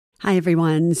Hi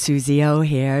everyone, Susie O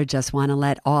here. Just want to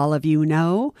let all of you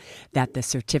know that the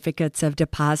certificates of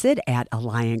deposit at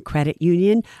Alliant Credit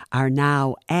Union are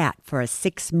now at, for a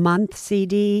 6-month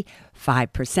CD,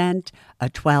 5%, a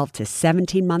 12 to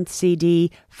 17-month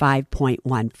CD,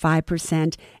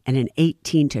 5.15%, and an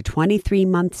 18 to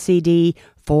 23-month CD,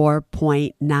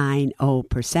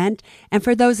 4.90%. And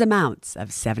for those amounts of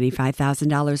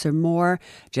 $75,000 or more,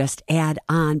 just add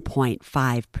on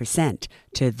 0.5%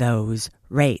 to those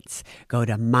rates. Go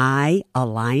to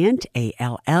myalliant,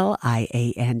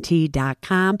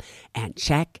 ALLIANT.com and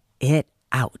check it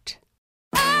out.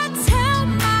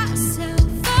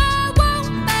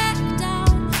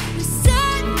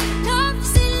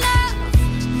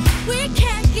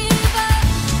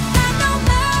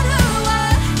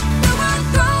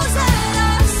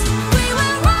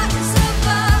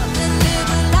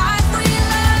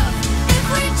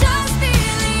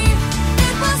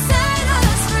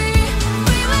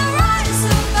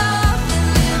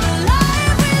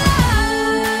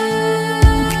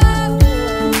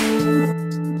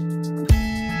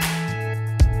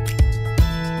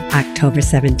 October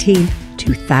 17th,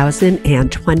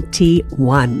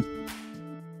 2021.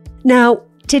 Now,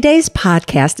 today's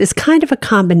podcast is kind of a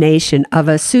combination of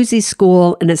a Susie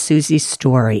School and a Susie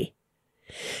Story,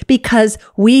 because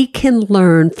we can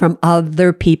learn from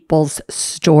other people's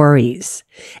stories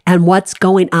and what's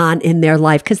going on in their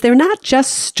life, because they're not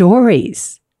just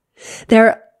stories.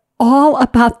 They're all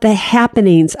about the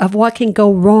happenings of what can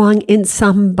go wrong in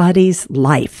somebody's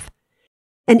life.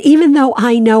 And even though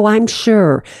I know, I'm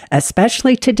sure,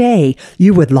 especially today,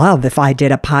 you would love if I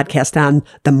did a podcast on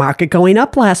the market going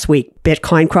up last week,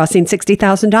 Bitcoin crossing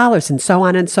 $60,000 and so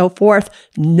on and so forth.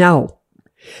 No,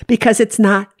 because it's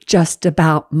not just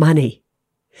about money.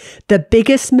 The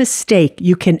biggest mistake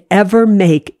you can ever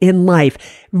make in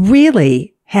life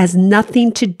really has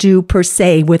nothing to do per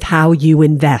se with how you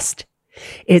invest.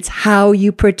 It's how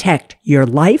you protect your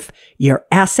life, your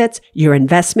assets, your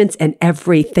investments, and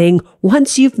everything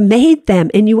once you've made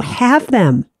them and you have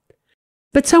them.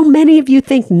 But so many of you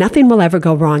think nothing will ever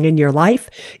go wrong in your life.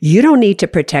 You don't need to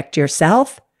protect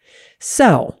yourself.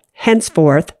 So,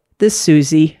 henceforth, the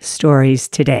Susie stories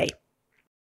today.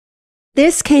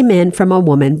 This came in from a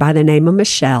woman by the name of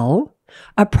Michelle,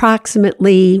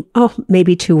 approximately,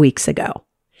 maybe 2 weeks ago.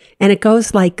 And it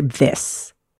goes like this.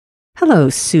 Hello,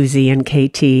 Susie and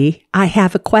KT. I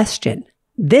have a question.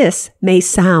 This may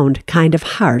sound kind of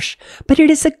harsh, but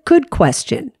it is a good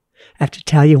question. I have to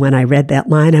tell you, when I read that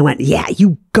line, I went, yeah,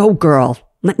 you go, girl.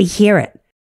 Let me hear it.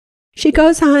 She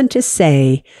goes on to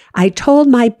say, I told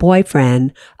my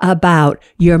boyfriend about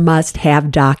your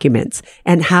must-have documents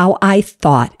and how I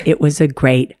thought it was a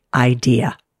great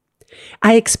idea.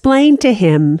 I explained to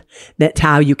him that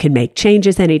how you can make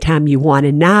changes anytime you want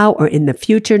to now or in the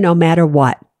future, no matter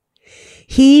what.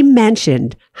 He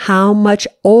mentioned how much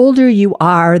older you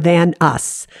are than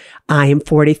us. I am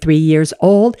 43 years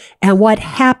old, and what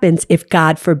happens if,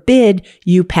 God forbid,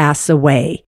 you pass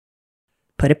away?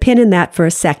 Put a pin in that for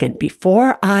a second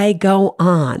before I go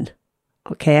on.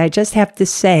 Okay, I just have to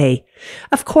say,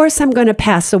 of course I'm going to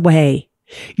pass away.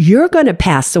 You're going to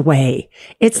pass away.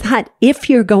 It's not if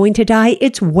you're going to die,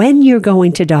 it's when you're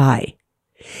going to die.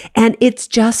 And it's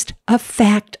just a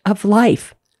fact of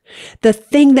life. The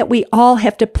thing that we all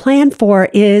have to plan for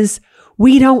is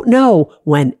we don't know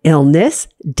when illness,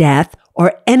 death,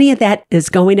 or any of that is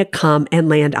going to come and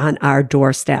land on our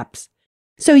doorsteps.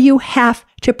 So you have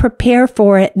to prepare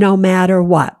for it no matter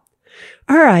what.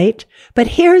 All right, but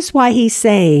here's why he's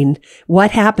saying,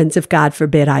 what happens if, God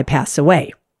forbid, I pass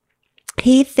away?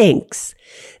 He thinks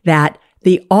that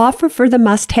the offer for the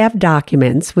must-have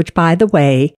documents, which, by the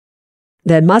way,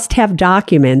 the must-have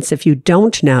documents, if you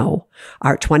don't know,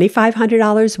 are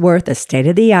 $2,500 worth of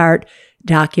state-of-the-art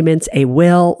documents, a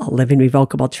will, a living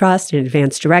revocable trust, an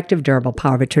advance directive, durable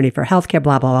power of attorney for healthcare,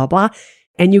 blah, blah, blah, blah.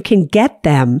 And you can get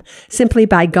them simply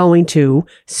by going to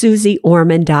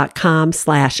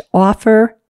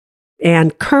susieorman.com/offer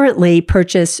and currently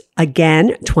purchase,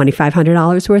 again,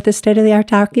 $2,500 worth of state-of-the-art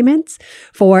documents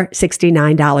for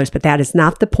 $69. But that is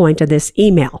not the point of this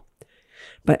email.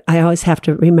 But I always have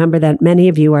to remember that many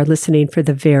of you are listening for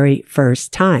the very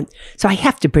first time. So I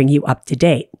have to bring you up to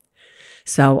date.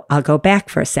 So I'll go back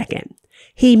for a second.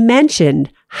 He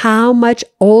mentioned how much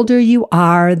older you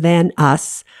are than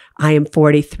us. I am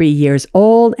 43 years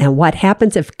old, and what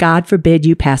happens if, God forbid,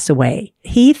 you pass away?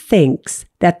 He thinks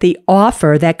that the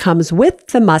offer that comes with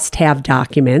the must-have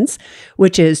documents,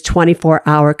 which is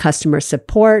 24-hour customer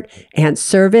support and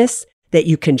service, that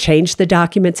you can change the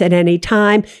documents at any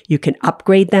time, you can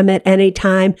upgrade them at any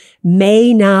time,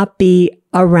 may not be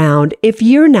around if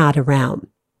you're not around.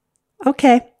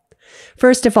 Okay,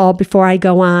 First of all, before I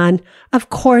go on, of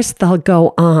course they'll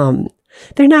go on.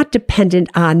 They're not dependent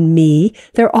on me.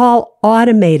 They're all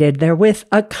automated. They're with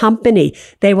a company.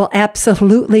 They will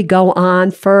absolutely go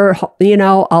on for,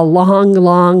 a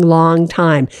long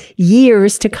time,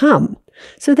 years to come.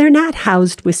 So they're not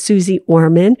housed with Suze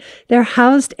Orman. They're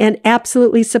housed and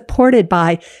absolutely supported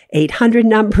by 800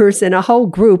 numbers and a whole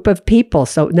group of people.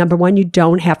 So number one, you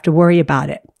don't have to worry about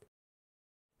it.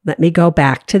 Let me go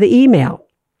back to the email.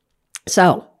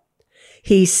 So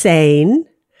he's saying,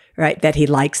 right, that he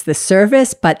likes the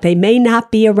service, but they may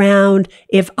not be around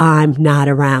if I'm not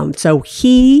around. So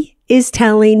he is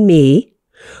telling me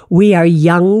we are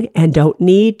young and don't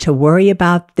need to worry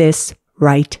about this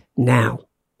right now.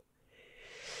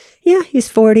 Yeah, he's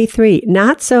 43.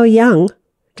 Not so young,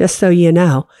 just so you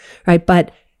know, right?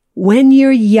 But when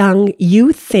you're young,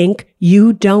 you think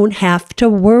you don't have to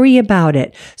worry about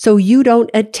it. So you don't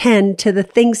attend to the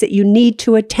things that you need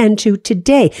to attend to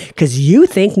today because you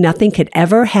think nothing could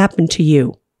ever happen to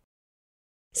you.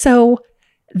 So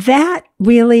that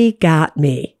really got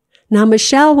me. Now,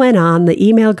 Michelle went on, the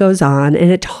email goes on,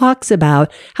 and it talks about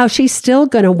how she's still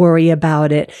going to worry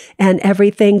about it and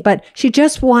everything, but she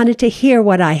just wanted to hear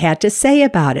what I had to say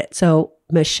about it. So,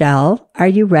 Michelle, are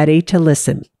you ready to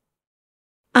listen?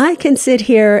 I can sit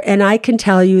here and I can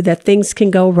tell you that things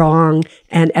can go wrong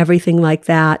and everything like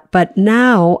that, but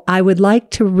now I would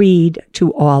like to read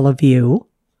to all of you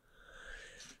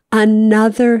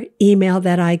another email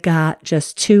that I got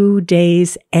just 2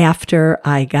 days after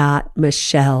I got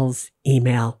Michelle's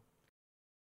email.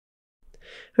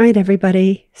 All right,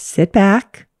 everybody, sit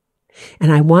back,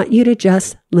 and I want you to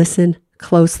just listen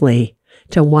closely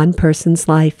to one person's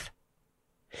life.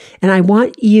 And I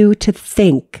want you to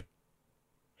think,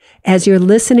 as you're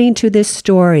listening to this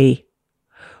story,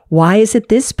 why is it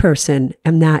this person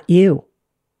and not you?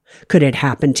 Could it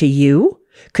happen to you?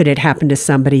 Could it happen to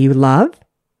somebody you love?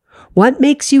 What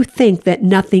makes you think that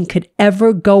nothing could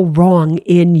ever go wrong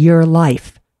in your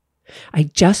life? I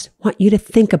just want you to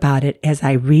think about it as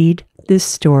I read this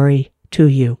story to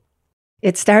you.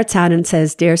 It starts out and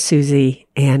says, Dear Suze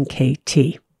and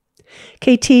KT.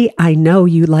 KT, I know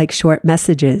you like short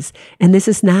messages, and this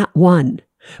is not one,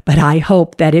 but I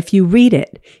hope that if you read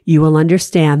it, you will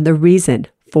understand the reason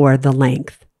for the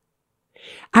length.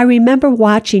 I remember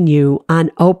watching you on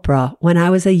Oprah when I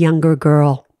was a younger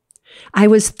girl. I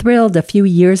was thrilled a few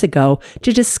years ago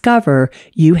to discover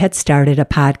you had started a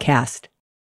podcast.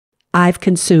 I've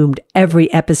consumed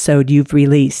every episode you've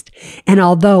released, and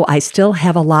although I still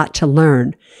have a lot to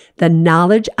learn, the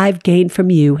knowledge I've gained from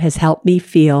you has helped me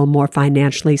feel more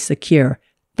financially secure.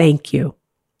 Thank you.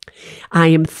 I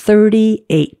am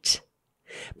 38,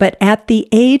 but at the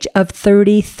age of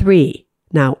 33,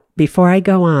 now, before I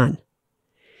go on,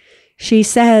 she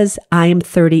says I am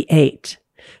 38.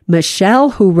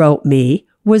 Michelle, who wrote me,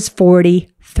 was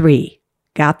 43.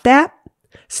 Got that?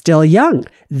 Still young.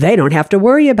 They don't have to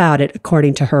worry about it,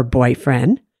 according to her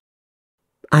boyfriend.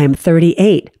 I am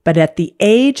 38, but at the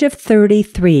age of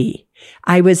 33,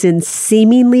 I was in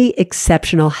seemingly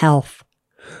exceptional health,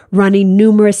 running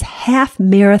numerous half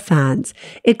marathons,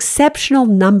 exceptional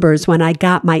numbers when I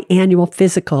got my annual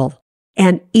physical,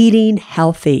 and eating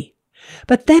healthy.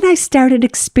 But then I started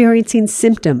experiencing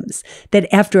symptoms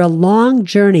that after a long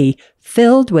journey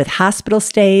filled with hospital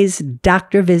stays,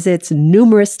 doctor visits,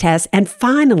 numerous tests, and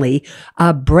finally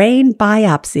a brain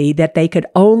biopsy that they could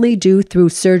only do through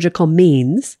surgical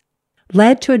means,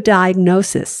 led to a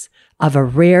diagnosis of a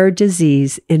rare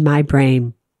disease in my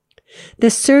brain. The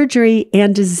surgery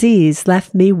and disease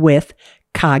left me with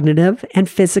cognitive and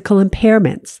physical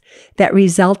impairments that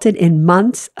resulted in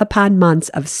months upon months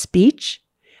of speech,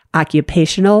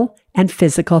 occupational, and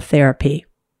physical therapy.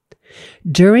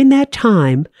 During that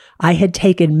time, I had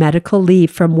taken medical leave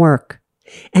from work,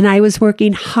 and I was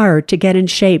working hard to get in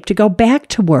shape to go back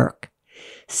to work.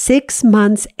 6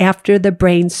 months after the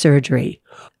brain surgery,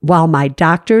 while my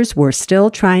doctors were still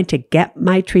trying to get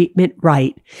my treatment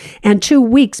right, and 2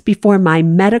 weeks before my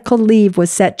medical leave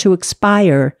was set to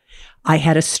expire, I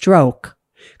had a stroke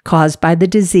caused by the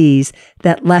disease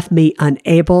that left me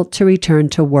unable to return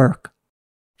to work.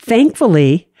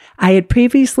 Thankfully, I had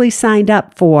previously signed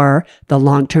up for the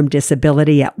long-term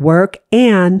disability at work,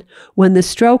 and when the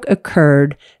stroke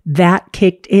occurred, that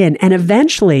kicked in. And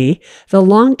eventually, the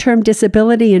long-term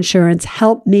disability insurance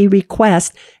helped me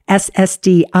request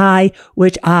SSDI,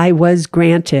 which I was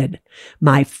granted.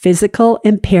 My physical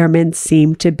impairment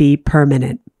seemed to be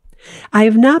permanent. I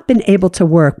have not been able to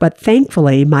work, but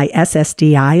thankfully my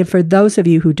SSDI, and for those of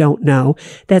you who don't know,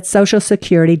 that's Social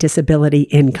Security Disability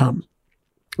Income.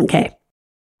 Okay.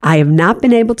 I have not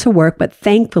been able to work, but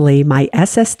thankfully my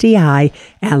SSDI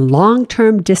and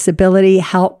long-term disability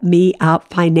help me out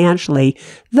financially,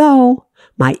 though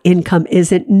my income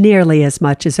isn't nearly as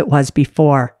much as it was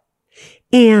before.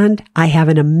 And I have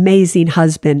an amazing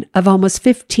husband of almost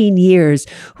 15 years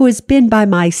who has been by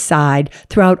my side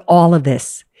throughout all of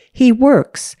this. He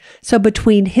works, so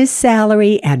between his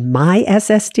salary and my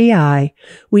SSDI,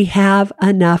 we have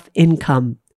enough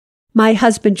income. My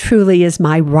husband truly is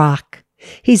my rock.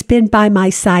 He's been by my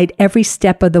side every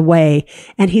step of the way,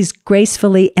 and he's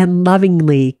gracefully and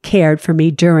lovingly cared for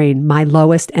me during my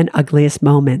lowest and ugliest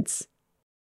moments.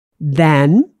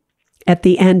 Then, at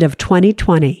the end of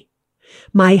 2020,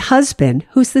 my husband,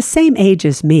 who's the same age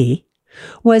as me,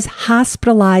 was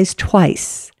hospitalized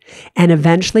twice and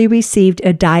eventually received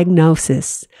a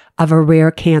diagnosis of a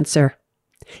rare cancer.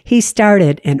 He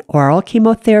started an oral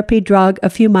chemotherapy drug a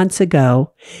few months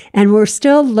ago, and we're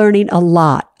still learning a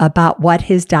lot about what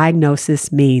his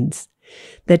diagnosis means.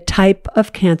 The type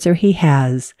of cancer he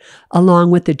has,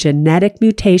 along with the genetic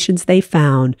mutations they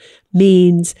found,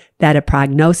 means that a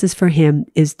prognosis for him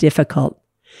is difficult.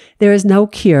 There is no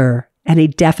cure, and he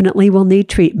definitely will need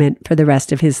treatment for the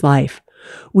rest of his life.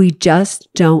 We just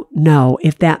don't know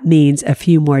if that means a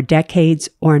few more decades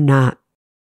or not.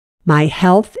 My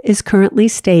health is currently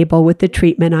stable with the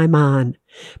treatment I'm on,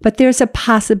 but there's a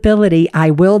possibility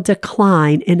I will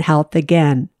decline in health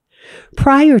again.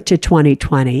 Prior to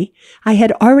 2020, I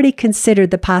had already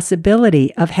considered the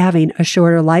possibility of having a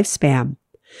shorter lifespan.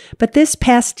 But this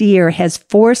past year has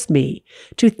forced me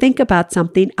to think about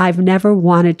something I've never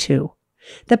wanted to.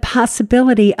 The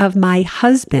possibility of my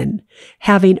husband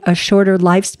having a shorter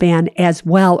lifespan as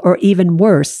well, or even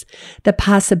worse, the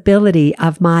possibility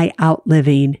of my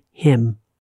outliving him.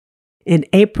 In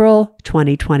April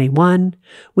 2021,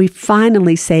 we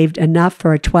finally saved enough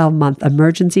for a 12-month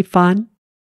emergency fund.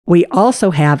 We also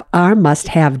have our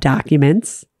must-have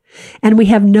documents, and we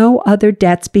have no other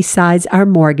debts besides our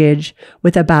mortgage,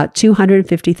 with about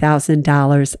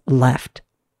 $250,000 left.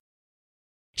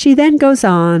 She then goes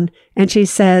on and she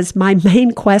says, my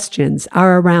main questions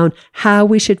are around how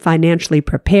we should financially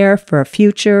prepare for a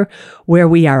future where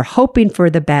we are hoping for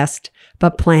the best,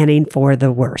 but planning for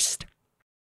the worst.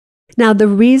 Now, the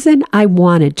reason I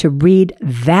wanted to read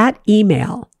that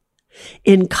email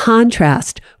in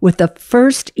contrast with the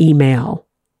first email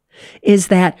is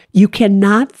that you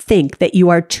cannot think that you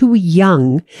are too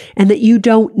young and that you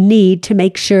don't need to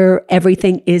make sure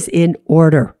everything is in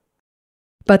order.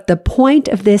 But the point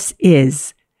of this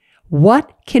is,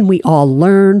 what can we all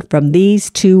learn from these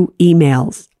two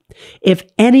emails? If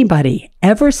anybody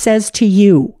ever says to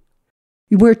you,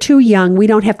 we're too young, we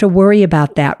don't have to worry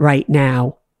about that right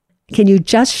now, can you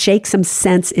just shake some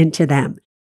sense into them?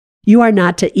 You are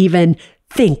not to even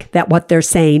think that what they're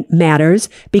saying matters,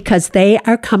 because they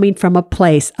are coming from a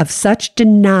place of such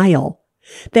denial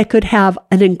that could have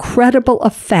an incredible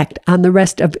effect on the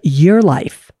rest of your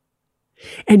life.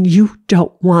 And you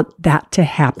don't want that to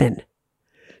happen.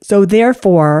 So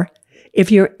therefore,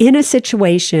 if you're in a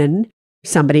situation,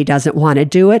 somebody doesn't want to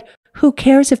do it, who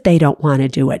cares if they don't want to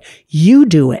do it? You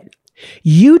do it.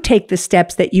 You take the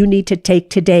steps that you need to take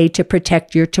today to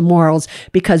protect your tomorrows,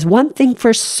 because one thing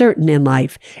for certain in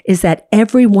life is that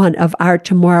every one of our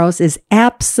tomorrows is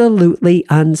absolutely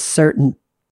uncertain.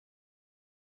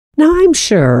 Now, I'm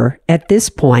sure at this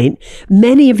point,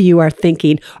 many of you are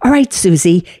thinking, all right,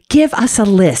 Susie, give us a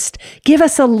list. Give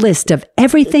us a list of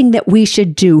everything that we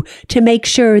should do to make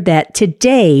sure that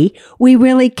today we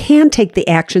really can take the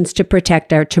actions to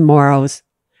protect our tomorrows.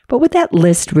 But would that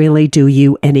list really do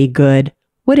you any good?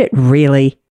 Would it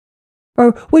really?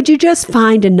 Or would you just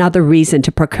find another reason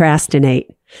to procrastinate,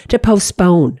 to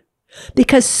postpone?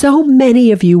 Because so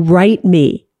many of you write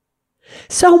me.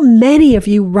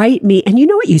 And you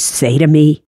know what you say to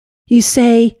me? You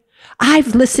say,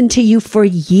 I've listened to you for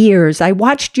years. I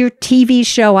watched your TV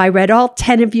show. I read all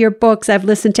 10 of your books. I've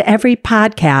listened to every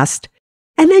podcast.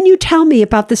 And then you tell me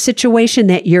about the situation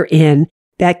that you're in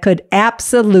that could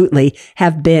absolutely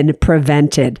have been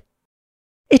prevented.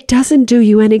 It doesn't do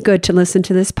you any good to listen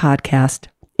to this podcast.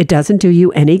 It doesn't do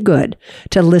you any good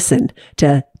to listen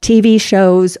to TV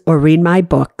shows or read my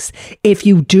books if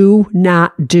you do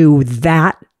not do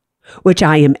that, which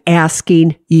I am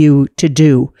asking you to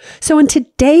do. So in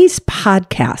today's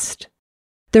podcast,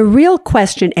 the real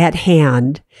question at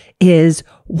hand is,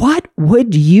 what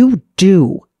would you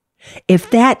do if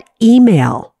that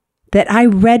email that I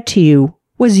read to you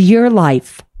was your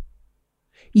life?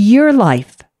 Your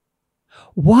life.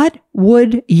 What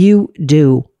would you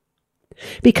do?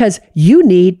 Because you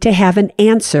need to have an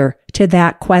answer to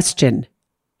that question.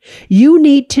 You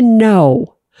need to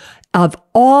know of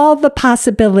all the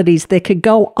possibilities that could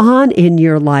go on in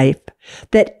your life,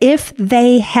 that if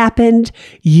they happened,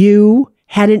 you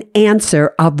had an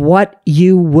answer of what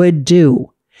you would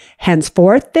do.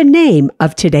 Henceforth, the name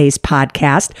of today's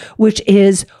podcast, which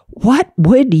is, What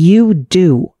Would You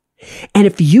Do? And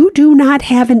if you do not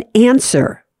have an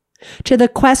answer to the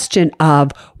question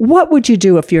of what would you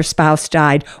do if your spouse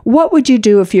died? What would you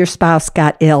do if your spouse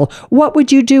got ill? What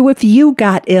would you do if you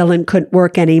got ill and couldn't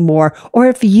work anymore? Or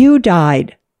if you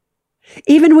died?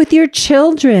 Even with your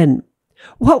children,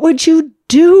 what would you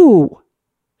do?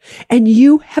 And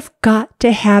you have got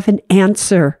to have an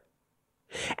answer.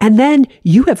 And then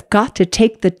you have got to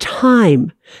take the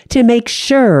time to make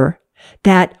sure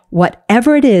that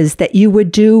whatever it is that you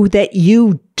would do, that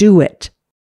you do it.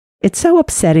 It's so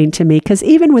upsetting to me because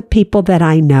even with people that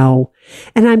I know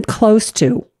and I'm close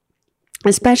to,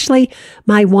 especially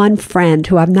my one friend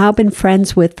who I've now been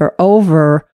friends with for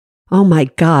over,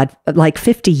 like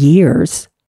 50 years.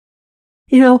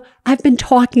 I've been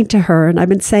talking to her and I've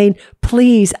been saying,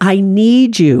 please, I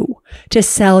need you to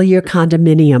sell your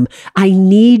condominium. I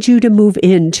need you to move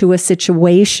into a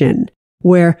situation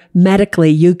where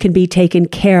medically you can be taken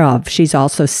care of. She's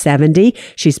also 70.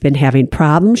 She's been having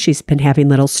problems. She's been having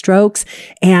little strokes.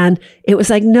 And it was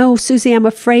like, no, Susie, I'm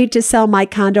afraid to sell my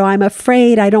condo. I'm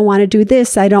afraid. I don't want to do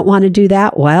this. I don't want to do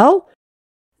that. Well,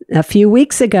 a few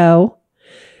weeks ago,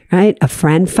 right, a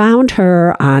friend found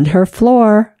her on her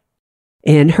floor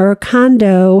in her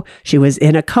condo. She was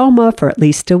in a coma for at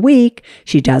least a week.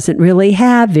 She doesn't really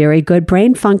have very good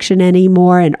brain function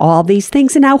anymore and all these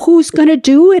things. And now who's going to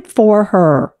do it for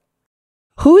her?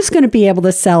 Who's going to be able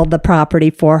to sell the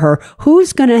property for her?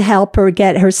 Who's going to help her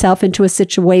get herself into a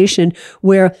situation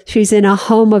where she's in a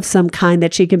home of some kind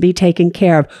that she can be taken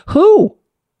care of? Who?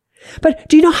 But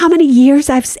do you know how many years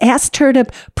I've asked her to,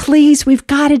 please, we've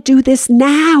got to do this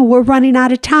now. We're running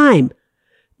out of time.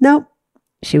 Nope.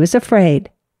 She was afraid.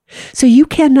 So you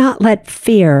cannot let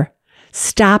fear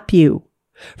stop you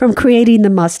from creating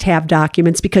the must-have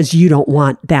documents because you don't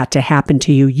want that to happen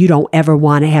to you. You don't ever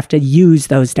want to have to use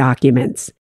those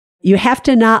documents. You have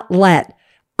to not let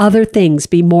other things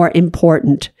be more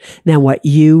important than what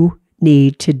you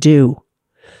need to do.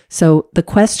 So the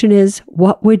question is,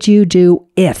 what would you do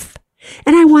if?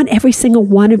 And I want every single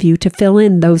one of you to fill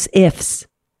in those ifs.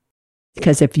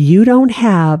 Because if you don't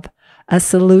have a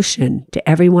solution to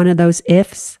every one of those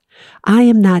ifs, I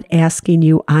am not asking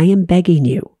you, I am begging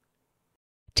you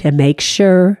to make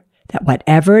sure that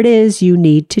whatever it is you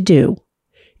need to do,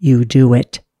 you do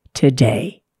it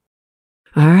today.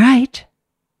 All right.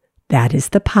 That is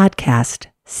the podcast.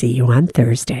 See you on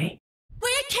Thursday.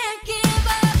 We can't give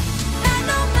up, and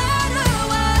no matter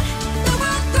what the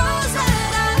world throws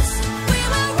at us, we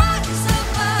will rise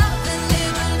above and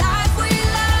live a life we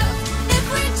love. If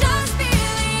we just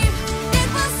believe, it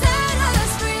will set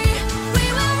us free. We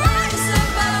will rise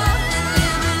above and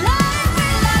live a life we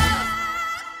love.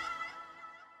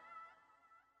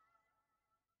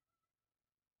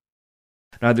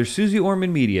 Neither Susie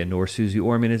Orman Media nor Susie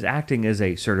Orman is acting as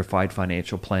a certified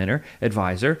financial planner,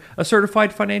 advisor, a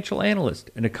certified financial analyst,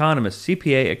 an economist,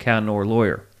 CPA, accountant, or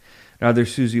lawyer. Neither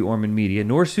Susie Orman Media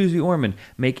nor Susie Orman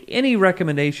make any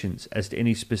recommendations as to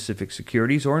any specific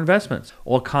securities or investments.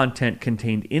 All content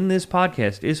contained in this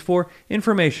podcast is for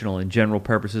informational and general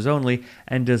purposes only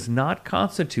and does not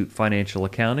constitute financial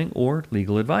accounting or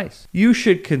legal advice. You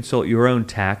should consult your own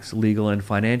tax, legal, and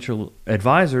financial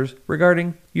advisors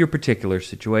regarding your particular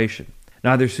situation.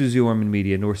 Neither Susie Orman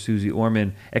Media nor Susie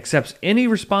Orman accepts any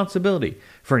responsibility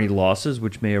for any losses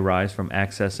which may arise from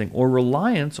accessing or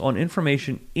reliance on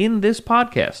information in this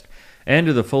podcast. And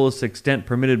to the fullest extent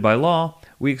permitted by law,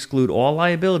 we exclude all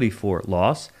liability for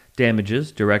loss,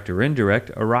 damages, direct or indirect,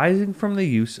 arising from the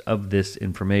use of this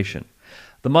information.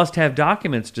 The must-have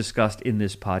documents discussed in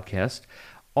this podcast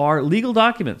are legal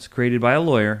documents created by a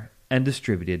lawyer and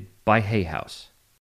distributed by Hay House.